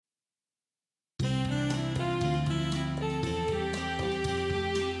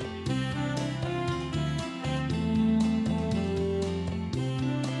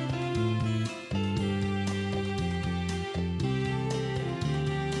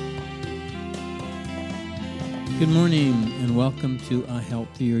Good morning and welcome to A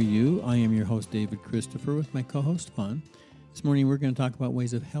Healthier You. I am your host, David Christopher, with my co-host, Fawn. This morning we're going to talk about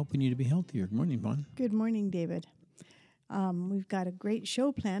ways of helping you to be healthier. Good morning, Fawn. Good morning, David. We've got a great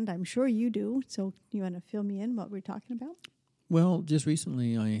show planned. I'm sure you do. So you want to fill me in what we're talking about? Well, just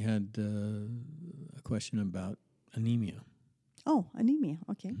recently I had a question about anemia. Oh, anemia.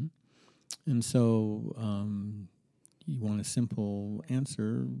 Okay. Mm-hmm. And so you want a simple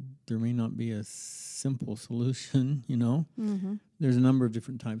answer. There may not be a simple solution, you know. Mm-hmm. There's a number of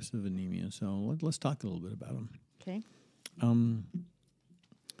different types of anemia. So let's talk a little bit about them. Okay.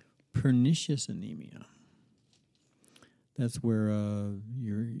 Pernicious anemia. That's where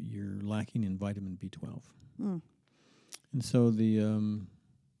you're lacking in vitamin B12. Mm. And so the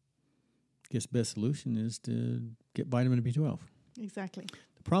best solution is to get vitamin B12. Exactly.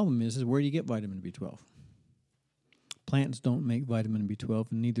 The problem is where do you get vitamin B12? Plants don't make vitamin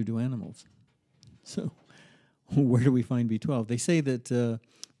B12, and neither do animals. So where do we find B12? They say that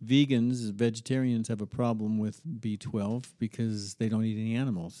vegetarians have a problem with B12 because they don't eat any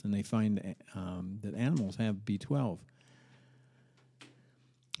animals, and they find that animals have B12.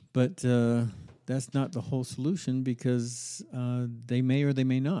 But that's not the whole solution because they may or they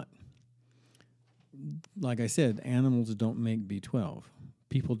may not. Like I said, animals don't make B12.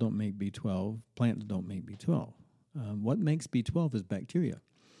 People don't make B12. Plants don't make B12. What makes B12 is bacteria.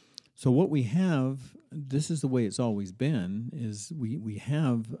 So what we have, this is the way it's always been, is we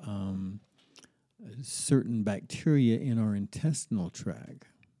have certain bacteria in our intestinal tract,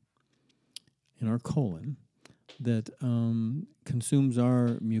 in our colon, that consumes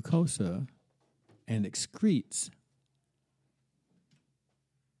our mucosa and excretes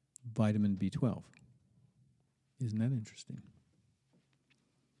vitamin B12. Isn't that interesting?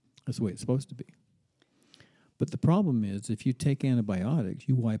 That's the way it's supposed to be. But the problem is, if you take antibiotics,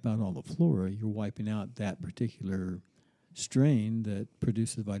 you wipe out all the flora. You're wiping out that particular strain that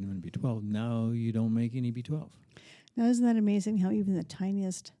produces vitamin B12. Now you don't make any B12. Now, isn't that amazing how even the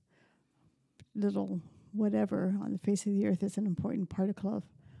tiniest little whatever on the face of the earth is an important particle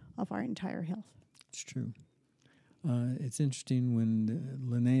of our entire health? It's true. It's interesting when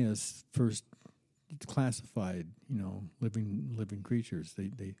Linnaeus first classified, living creatures.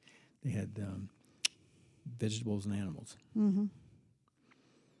 They had vegetables and animals. Mm-hmm.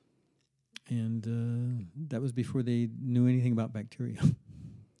 And that was before they knew anything about bacteria.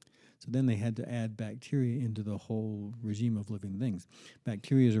 So then they had to add bacteria into the whole regime of living things.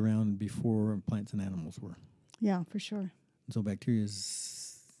 Bacteria is around before plants and animals were. Yeah, for sure. And so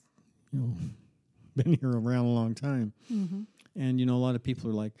bacteria's, been here around a long time. Mm-hmm. And, a lot of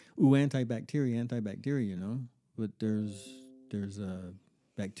people are like, ooh, antibacteria, But there's a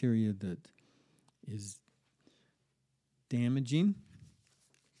bacteria that is damaging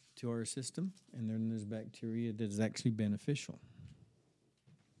to our system, and then there's bacteria that is actually beneficial.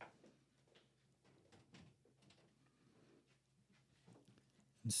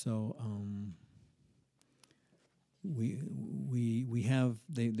 And so we have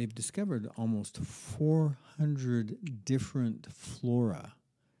they've discovered almost 400 different flora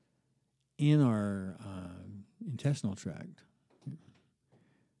in our intestinal tract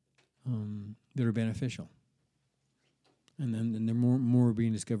that are beneficial. And then there are more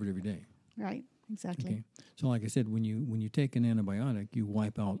being discovered every day. Right, exactly. Okay. So like I said, when you take an antibiotic, you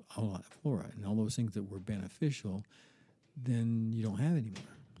wipe out a lot of flora and all those things that were beneficial, then you don't have anymore.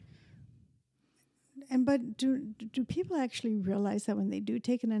 But do people actually realize that when they do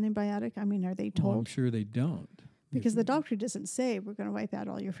take an antibiotic? I mean, are they told? Oh, I'm sure they don't. Because the doctor doesn't say we're going to wipe out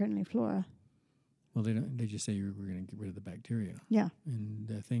all your friendly flora. Well, they don't. They just say we're going to get rid of the bacteria. Yeah. And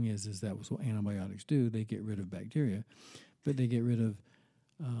the thing is that was what antibiotics do. They get rid of bacteria, but they get rid of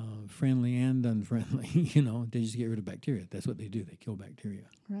friendly and unfriendly. They just get rid of bacteria. That's what they do. They kill bacteria.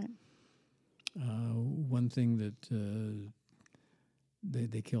 Right. One thing that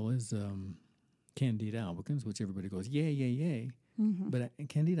they kill is Candida albicans, which everybody goes, yay, yay, yay. Mm-hmm. But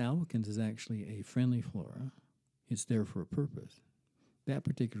Candida albicans is actually a friendly flora. It's there for a purpose. That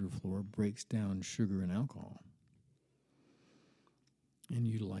particular flora breaks down sugar and alcohol and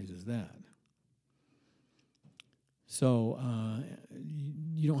utilizes that. So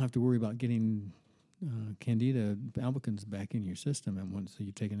you don't have to worry about getting Candida albicans back in your system. And once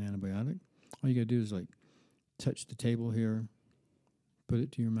you take an antibiotic, all you got to do is touch the table here, put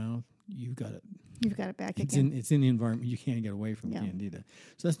it to your mouth. You've got it. You've got it back again. It's in the environment. You can't get away from Candida.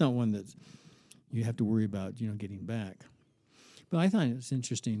 So that's not one that you have to worry about, getting back. But I find it's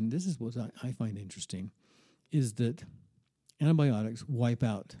interesting. This is what I find interesting, is that antibiotics wipe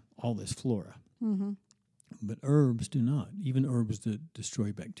out all this flora. Mm-hmm. But herbs do not, even herbs that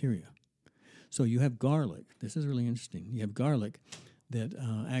destroy bacteria. So you have garlic. This is really interesting. You have garlic that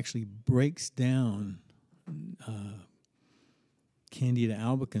actually breaks down Candida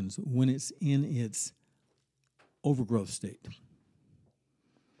albicans when it's in its overgrowth state.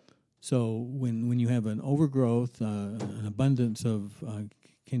 So when you have an overgrowth, an abundance of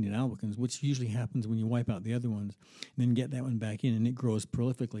Candida albicans, which usually happens when you wipe out the other ones, and then get that one back in, and it grows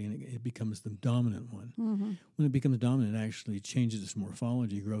prolifically, and it becomes the dominant one. Mm-hmm. When it becomes dominant, it actually changes its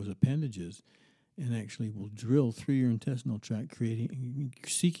morphology, grows appendages, and actually will drill through your intestinal tract,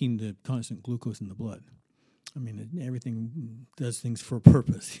 seeking the constant glucose in the blood. I mean, everything does things for a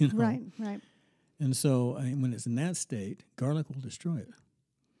purpose, you know. Right, right. And so when it's in that state, garlic will destroy it.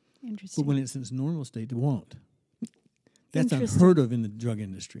 Interesting. But when it's in its normal state, it won't. That's unheard of in the drug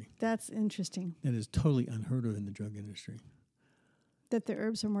industry. That's interesting. That is totally unheard of in the drug industry. That the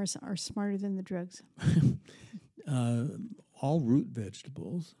herbs are smarter than the drugs. All root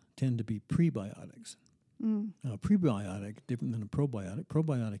vegetables tend to be prebiotics. A prebiotic, different than a probiotic.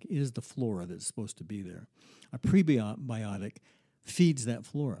 Probiotic is the flora that's supposed to be there. A prebiotic feeds that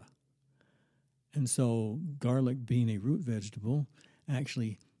flora. And so garlic, being a root vegetable,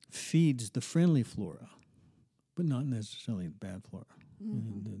 actually feeds the friendly flora, but not necessarily the bad flora.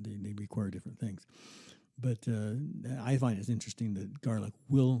 Mm-hmm. They require different things. But I find it's interesting that garlic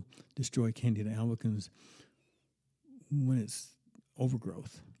will destroy Candida albicans when it's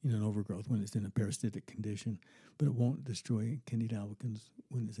overgrowth, when it's in a parasitic condition, but it won't destroy Candida albicans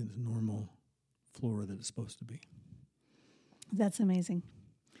when it's in its normal flora that it's supposed to be. That's amazing.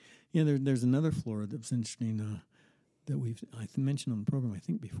 Yeah, there's another flora that's interesting that I mentioned on the program, I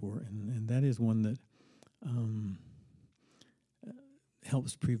think, before, and that is one that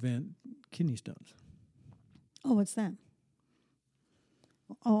helps prevent kidney stones. Oh, what's that?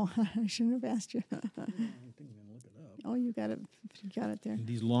 Oh, I shouldn't have asked you. I think I'm going to look it up. Oh, you got it. You got it there. And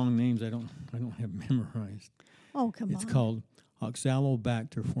these long names I don't have memorized. Oh, come on. It's called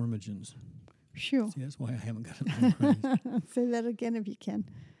Oxalobacter formigens. Sure. See, that's why I haven't got it memorized. Say that again if you can.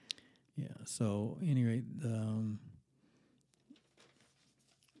 Yeah. So, anyway,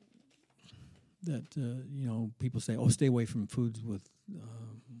 people say, "Oh, stay away from foods with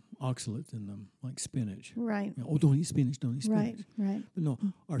oxalates in them, like spinach." Right. Don't eat spinach. Don't eat spinach. Right. But no,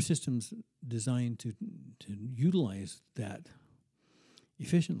 our system's designed to utilize that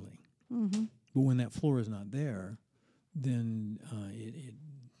efficiently. Mm-hmm. But when that flora is not there, then it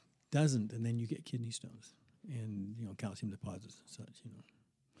doesn't, and then you get kidney stones and calcium deposits and such.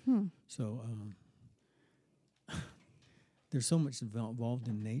 So there's so much involved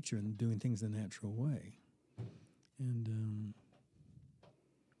in nature and doing things the natural way, and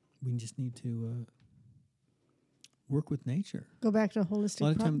we just need to work with nature. Go back to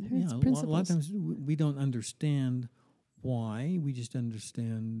holistic principles. A lot of times we don't understand why. We just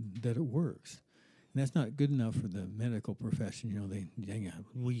understand that it works. And that's not good enough for the medical profession.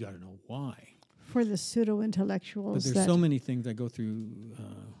 We got to know why. For the pseudo-intellectuals. But there's so many things I go through,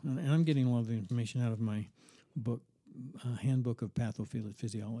 and I'm getting a lot of the information out of my book, Handbook of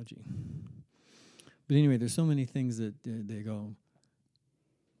Pathophysiology. But anyway, there's so many things that they go,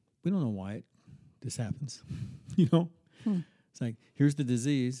 we don't know why this happens. It's like, here's the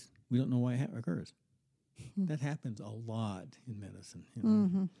disease. We don't know why it occurs. That happens a lot in medicine.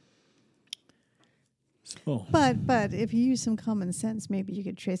 Mm-hmm. So. But if you use some common sense, maybe you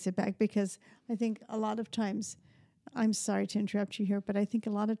could trace it back, because I think a lot of times, I'm sorry to interrupt you here, but I think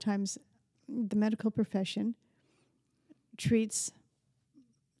a lot of times the medical profession treats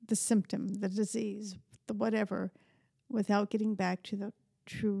the symptom, the disease, the whatever, without getting back to the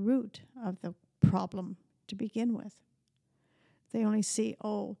true root of the problem to begin with. They only see,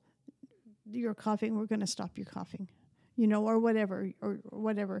 oh, you're coughing, we're going to stop your coughing. Or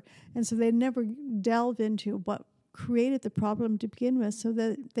whatever. And so they never delve into what created the problem to begin with, so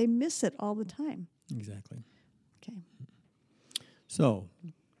that they miss it all the time. Exactly. Okay. So,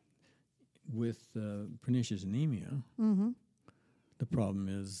 with pernicious anemia, the problem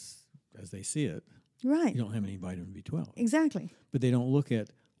is, as they see it, right, you don't have any vitamin B12. Exactly. But they don't look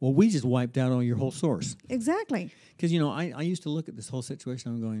at, well, we just wiped out all your whole source. Exactly. Because, I used to look at this whole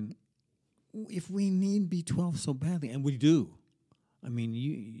situation, I'm going, if we need B12 so badly, and we do, I mean,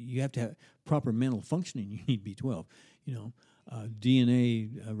 you have to have proper mental functioning. You need B12. DNA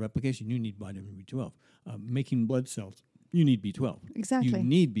replication. You need vitamin B12. Making blood cells. You need B12. Exactly. You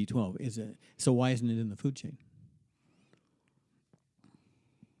need B12. So why isn't it in the food chain?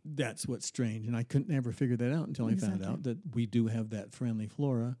 That's what's strange, and I couldn't ever figure that out until I found out that we do have that friendly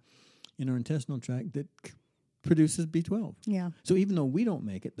flora in our intestinal tract that produces B12. Yeah. So even though we don't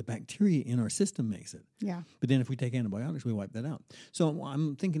make it, the bacteria in our system makes it. Yeah. But then if we take antibiotics, we wipe that out. So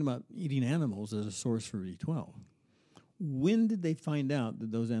I'm thinking about eating animals as a source for B12. When did they find out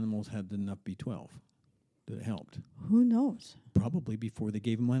that those animals had enough B12 that it helped? Who knows? Probably before they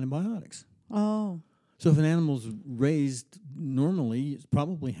gave them antibiotics. Oh. So if an animal's raised normally, it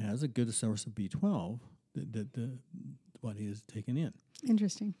probably has a good source of B12 that the body is taken in.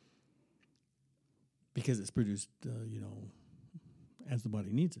 Interesting. Because it's produced, as the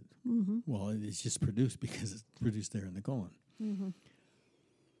body needs it. Mm-hmm. Well, it's just produced because it's produced there in the colon. Mm-hmm.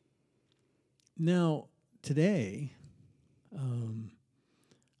 Now, today,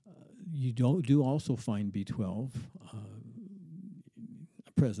 you do also find B12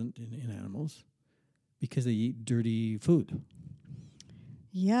 present in animals because they eat dirty food.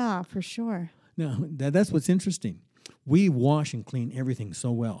 Yeah, for sure. Now, that's what's interesting. We wash and clean everything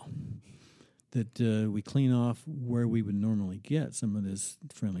so well that we clean off where we would normally get some of this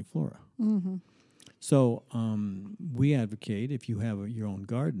friendly flora. Mm-hmm. So we advocate, if you have your own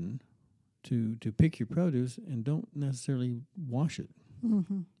garden, to pick your produce and don't necessarily wash it.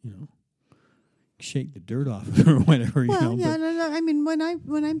 Mm-hmm. Shake the dirt off it or whatever. Well, yeah, no. I mean, when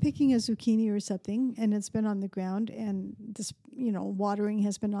I'm picking a zucchini or something and it's been on the ground and this, watering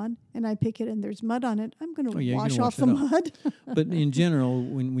has been on, and I pick it and there's mud on it, I'm going to wash off the mud. But in general,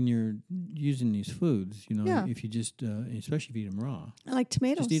 when you're using these foods, Yeah. if you just, especially if you eat them raw, I like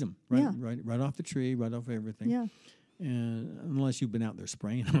tomatoes. just eat them right off the tree, right off everything. Yeah, And unless you've been out there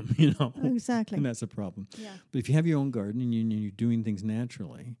spraying them, exactly. and that's a problem. Yeah. But if you have your own garden and you're doing things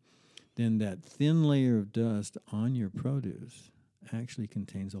naturally, then that thin layer of dust on your produce actually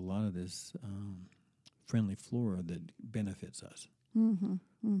contains a lot of this friendly flora that benefits us. Mm-hmm.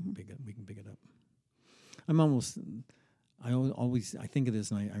 Mm-hmm. We can pick it up. I think of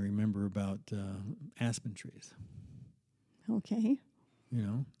this and I remember about aspen trees. Okay.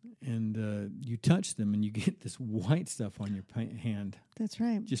 And you touch them and you get this white stuff on your hand. That's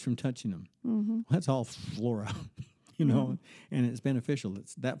right. Just from touching them. Mm-hmm. Well, that's all flora. And it's beneficial.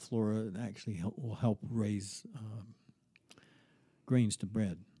 That flora actually will help raise grains to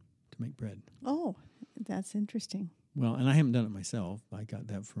make bread. Oh, that's interesting. Well, and I haven't done it myself. I got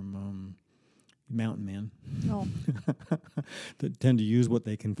that from mountain men. Oh. That tend to use what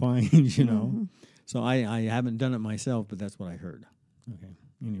they can find, Mm-hmm. So I haven't done it myself, but that's what I heard. Okay,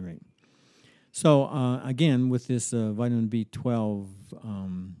 at any rate. So, again, with this vitamin B12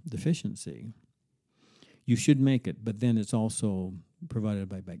 deficiency, you should make it, but then it's also provided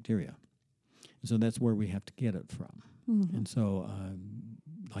by bacteria. And so that's where we have to get it from. Mm-hmm. And so,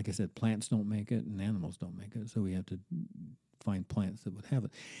 like I said, plants don't make it and animals don't make it. So we have to find plants that would have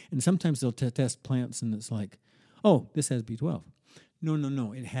it. And sometimes they'll test plants and it's like, oh, this has B12.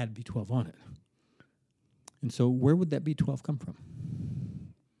 No, it had B12 on it. And so where would that B12 come from?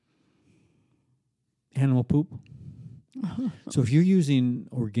 Animal poop. So if you're using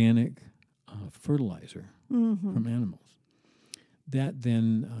organic fertilizer Mm-hmm. from animals, that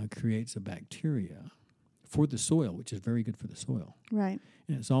then creates a bacteria for the soil, which is very good for the soil. Right.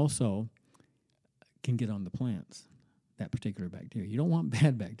 And it's also can get on the plants, that particular bacteria. You don't want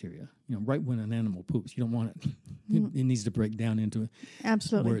bad bacteria. Right when an animal poops, you don't want it. It needs to break down into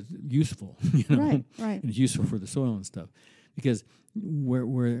Absolutely. where it's useful, Right. and it's useful for the soil and stuff. Because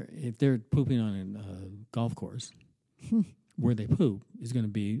where if they're pooping on a golf course, where they poop is going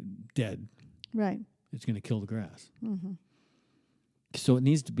to be dead. Right. It's going to kill the grass. Mm-hmm. So it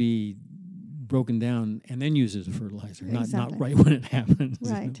needs to be broken down and then used as a fertilizer, Exactly. not right when it happens.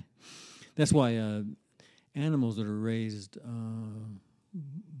 Right. That's why animals that are raised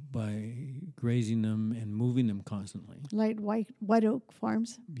by grazing them and moving them constantly. Like white oak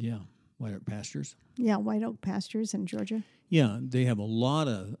farms. Yeah, white oak pastures. Yeah, white oak pastures in Georgia. Yeah, they have a lot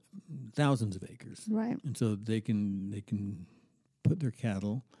of thousands of acres. Right. And so they can put their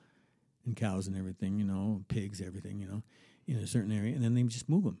cattle and cows and everything, pigs, everything, in a certain area, and then they just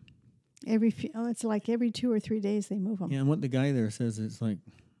move them. It's like every 2 or 3 days they move them. Yeah, and what the guy there says, it's like,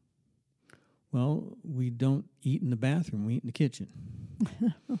 well, we don't eat in the bathroom, we eat in the kitchen.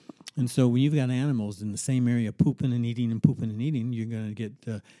 And so when you've got animals in the same area pooping and eating, you're going to get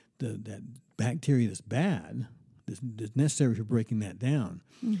that bacteria that's bad, that's necessary for breaking that down.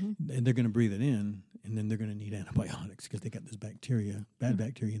 Mm-hmm. And they're going to breathe it in, and then they're going to need antibiotics because they got this bad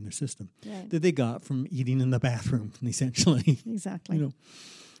bacteria in their system that they got from eating in the bathroom, essentially. Exactly.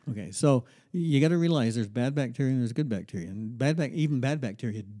 Okay, so you got to realize there's bad bacteria and there's good bacteria, and even bad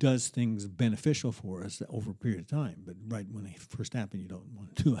bacteria does things beneficial for us over a period of time. But right when they first happen, you don't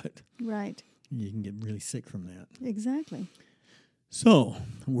want to do it. Right. You can get really sick from that. Exactly. So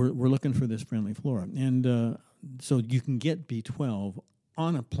we're looking for this friendly flora, and so you can get B12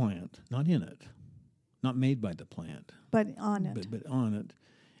 on a plant, not in it, not made by the plant, But on it. but on it.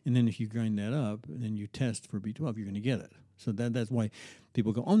 And then if you grind that up and then you test for B12, you're going to get it. So that's why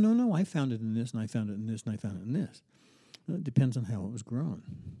people go, oh, no, I found it in this, and I found it in this, and I found it in this. Well, it depends on how it was grown,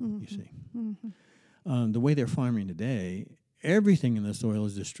 you see. The way they're farming today, everything in the soil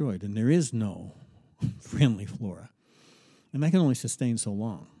is destroyed, and there is no friendly flora. And that can only sustain so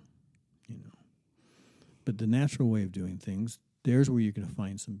long, you know. But the natural way of doing things, there's where you're going to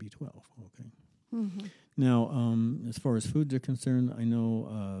find some B12, okay? Now, as far as foods are concerned, I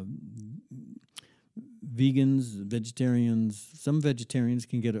know vegans, vegetarians, some vegetarians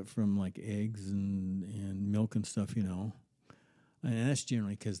can get it from like eggs and milk and stuff, you know. And that's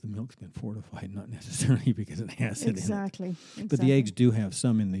generally because the milk's been fortified, not necessarily because it has it in it. Exactly. But the eggs do have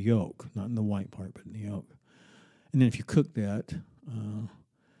some in the yolk, not in the white part, but in the yolk. And then if you cook that,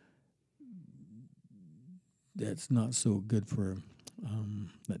 that's not so good for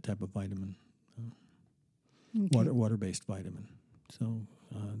that type of vitamin, water-based vitamin. So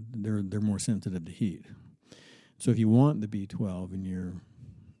they're more sensitive to heat. So if you want the B12 in your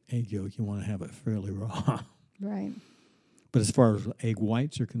egg yolk, you want to have it fairly raw. Right. But as far as egg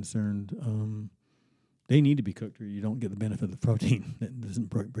whites are concerned, they need to be cooked or you don't get the benefit of the protein that doesn't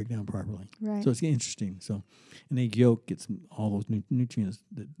break down properly. Right. So it's interesting. So an egg yolk gets all those nutrients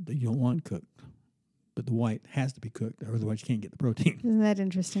that you don't want cooked. But the white has to be cooked, or otherwise you can't get the protein. Isn't that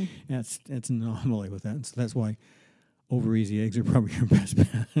interesting? That's an anomaly with that. And so that's why over easy eggs are probably your best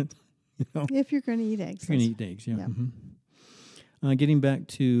bet. You know? If you're going to eat eggs. You're going to eat eggs, yeah. Mm-hmm. Getting back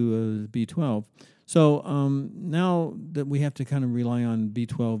to B12. So now that we have to kind of rely on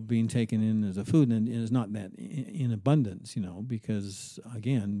B12 being taken in as a food, and it's not that in abundance, you know, because,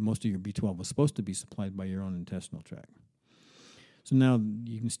 again, most of your B12 was supposed to be supplied by your own intestinal tract. So now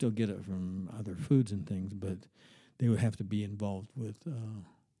you can still get it from other foods and things, but they would have to be involved with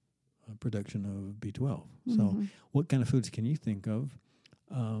production of B12. So what kind of foods can you think of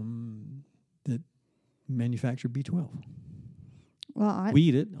that manufacture B12? Well, we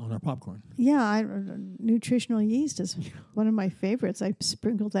eat it on our popcorn. Yeah, nutritional yeast is one of my favorites. I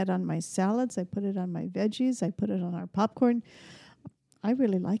sprinkle that on my salads. I put it on my veggies. I put it on our popcorn. I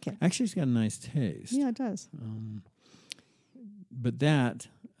really like it. Actually, it's got a nice taste. Yeah, it does. But that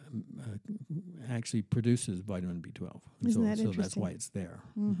actually produces vitamin B12. Isn't that interesting? So that's why it's there.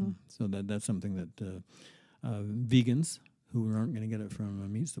 So that's something that vegans who aren't going to get it from a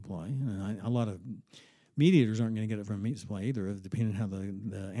meat supply, and a lot of meat eaters aren't going to get it from a meat supply either, depending on how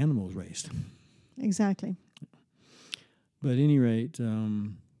the animal is raised. Exactly. But at any rate, so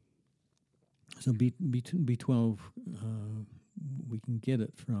B12, we can get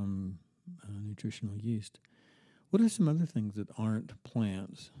it from nutritional yeast. What are some other things that aren't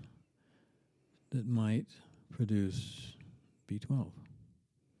plants that might produce B12?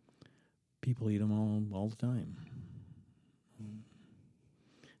 People eat them all the time. In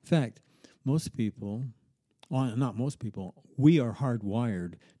fact, most people, well, not most people, we are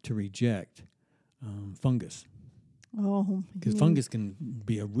hardwired to reject fungus. Oh, because fungus can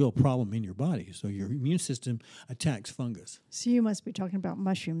be a real problem in your body. So your immune system attacks fungus. So you must be talking about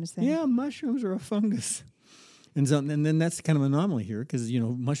mushrooms then. Yeah, mushrooms are a fungus. And then that's kind of an anomaly here because, you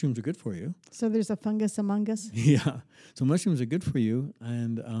know, mushrooms are good for you. So there's a fungus among us? Yeah. So mushrooms are good for you,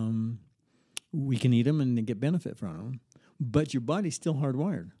 and we can eat them and get benefit from them. But your body's still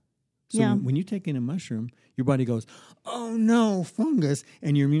hardwired. So when you take in a mushroom, your body goes, oh, no, fungus,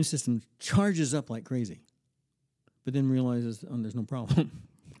 and your immune system charges up like crazy. But then realizes, there's no problem.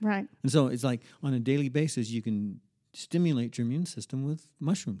 Right. And so it's like on a daily basis, you can stimulate your immune system with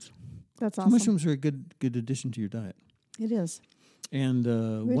mushrooms. That's so awesome. Mushrooms are a good addition to your diet. It is. And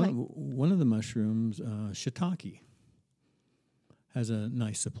one of the mushrooms, shiitake, has a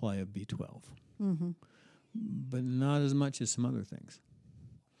nice supply of B12, but not as much as some other things.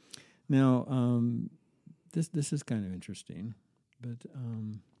 Now, this is kind of interesting, but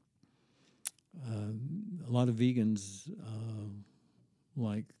a lot of vegans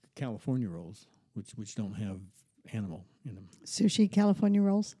like California rolls, which don't have animal in them. Sushi California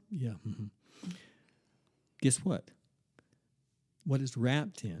rolls? Yeah. Guess what? What is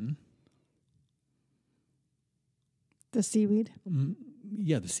wrapped in? The seaweed?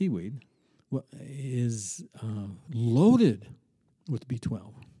 Yeah, the seaweed is loaded with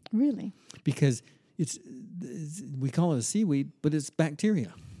B12. Really? Because we call it a seaweed, but it's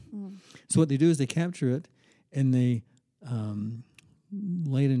bacteria. So what they do is they capture it and they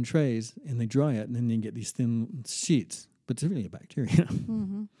lay it in trays and they dry it, and then you get these thin sheets. But it's really a bacteria.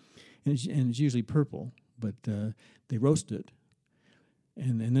 And it's usually purple, but they roast it.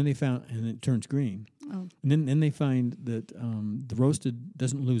 And then they found, and it turns green. Oh. And then they find that the roasted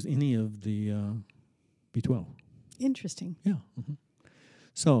doesn't lose any of the B12. Interesting. Yeah. Mm-hmm.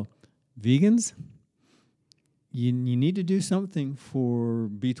 So, vegans, you need to do something for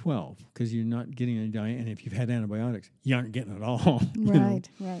B12 because you're not getting a diet. And if you've had antibiotics, you aren't getting it all. Right,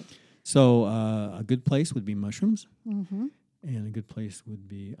 right. So, a good place would be mushrooms. Mm-hmm. And a good place would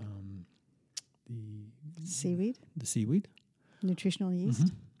be Seaweed. the seaweed. Nutritional yeast.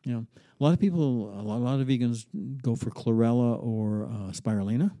 Mm-hmm. Yeah. A lot of vegans go for chlorella or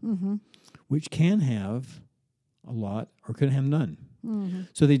spirulina, which can have a lot or could have none. Mm-hmm.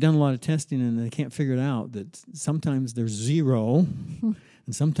 So they've done a lot of testing and they can't figure it out that sometimes there's zero and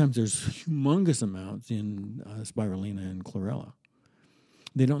sometimes there's humongous amounts in spirulina and chlorella.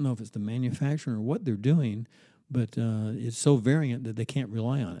 They don't know if it's the manufacturer or what they're doing, but it's so variant that they can't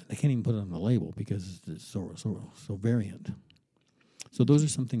rely on it. They can't even put it on the label because it's so variant. So those are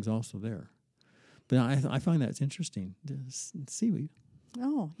some things also there. But I find that's interesting. Seaweed.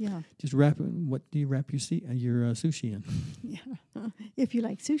 Oh, yeah. Just wrap it. What do you wrap your sushi in? Yeah, if you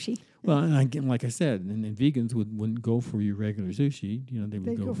like sushi. Well, and again, like I said, and vegans wouldn't go for your regular sushi. You know, they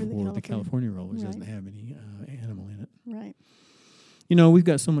would go for the California roll, which doesn't have any animal in it. Right. You know, we've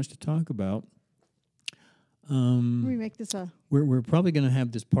got so much to talk about. We make this We're probably going to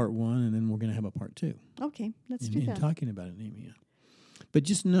have this part 1, and then we're going to have a part 2. Okay, let's do that. In talking about anemia. But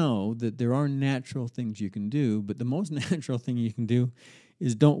just know that there are natural things you can do, but the most natural thing you can do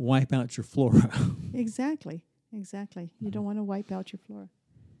is don't wipe out your flora. Exactly. You don't want to wipe out your flora.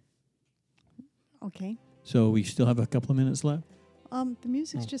 Okay. So we still have a couple of minutes left? The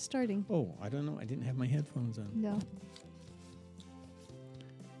music's just starting. Oh, I don't know. I didn't have my headphones on. No.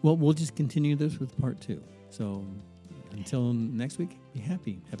 Well, we'll just continue this with part 2. So until next week, be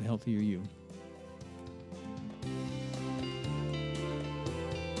happy. Have a healthier you.